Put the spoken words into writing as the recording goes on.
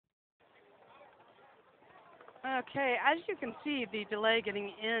Okay, as you can see, the delay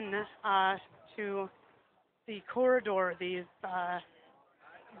getting in to the corridor, the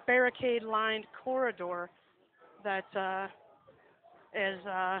barricade-lined corridor that is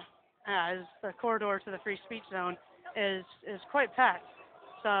the corridor to the free speech zone is quite packed.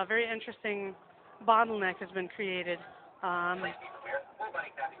 So a very interesting bottleneck has been created. Oops.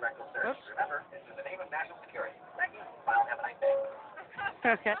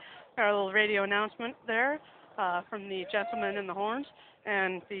 Okay, our little radio announcement there from the gentleman in the horns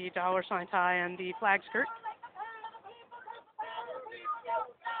and the dollar sign tie and the flag skirt.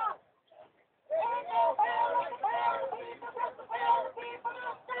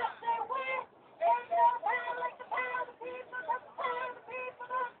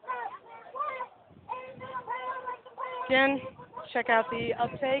 Again, check out the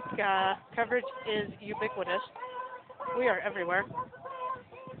uptake. Coverage is ubiquitous. We are everywhere.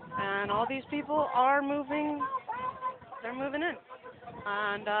 And all these people are moving. They're moving in.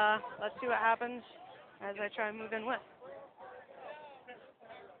 And let's see what happens as I try and move in with.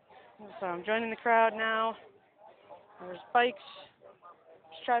 So I'm joining the crowd now. There's bikes,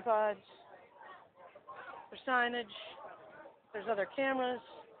 there's tripods, there's signage, there's other cameras.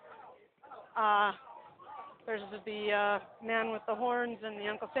 There's the man with the horns and the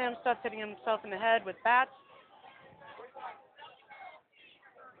Uncle Sam stuff hitting himself in the head with bats.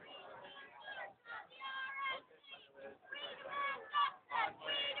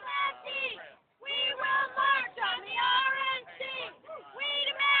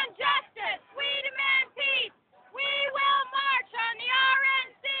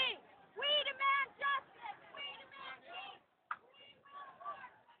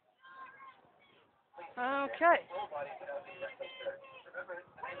 Okay.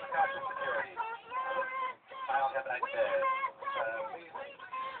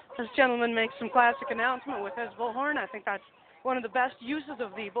 This gentleman makes some classic announcement with his bullhorn. I think that's one of the best uses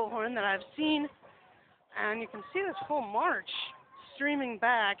of the bullhorn that I've seen. And you can see this whole march streaming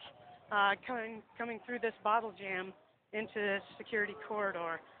back, coming through this bottle jam into this security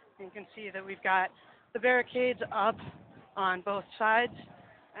corridor. And you can see that we've got the barricades up on both sides.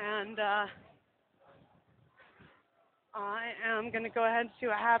 And I am going to go ahead and see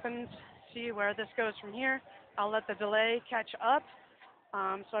what happens, see where this goes from here. I'll let the delay catch up.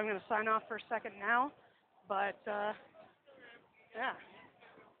 So I'm going to sign off for a second now. But, yeah.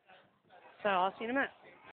 So I'll see you in a minute.